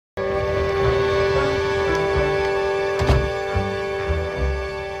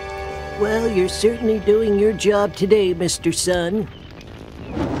you're certainly doing your job today, Mr. Sun.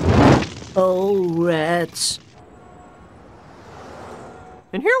 Oh, rats.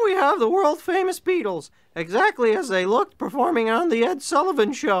 And here we have the world-famous Beatles, exactly as they looked performing on the Ed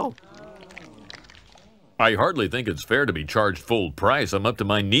Sullivan Show. I hardly think it's fair to be charged full price. I'm up to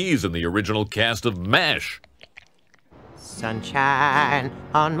my knees in the original cast of MASH. Sunshine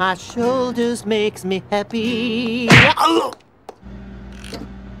on my shoulders makes me happy.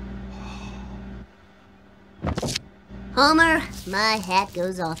 Homer, my hat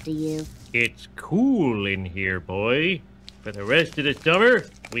goes off to you. It's cool in here, boy. For the rest of the summer,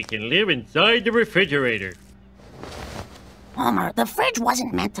 we can live inside the refrigerator. Homer, the fridge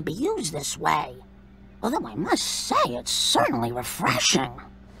wasn't meant to be used this way. Although I must say, it's certainly refreshing.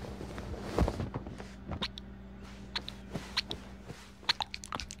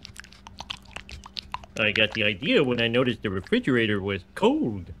 I got the idea when I noticed the refrigerator was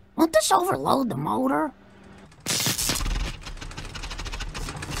cold. Won't this overload the motor?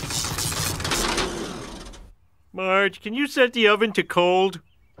 Marge, can you set the oven to cold?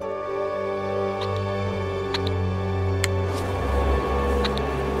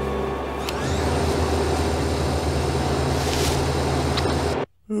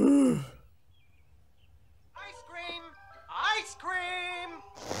 Ice cream! Ice cream!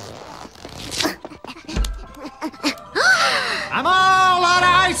 I'm all out of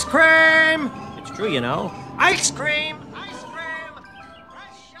ice cream! It's true, you know. Ice cream! Ice cream!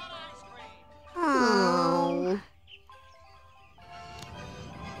 Fresh shot ice cream! Oh.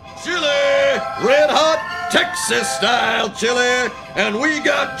 Chili! Red hot Texas style chili! And we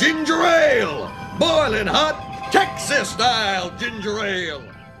got ginger ale! Boiling hot Texas style ginger ale!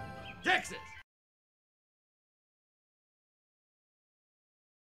 Texas!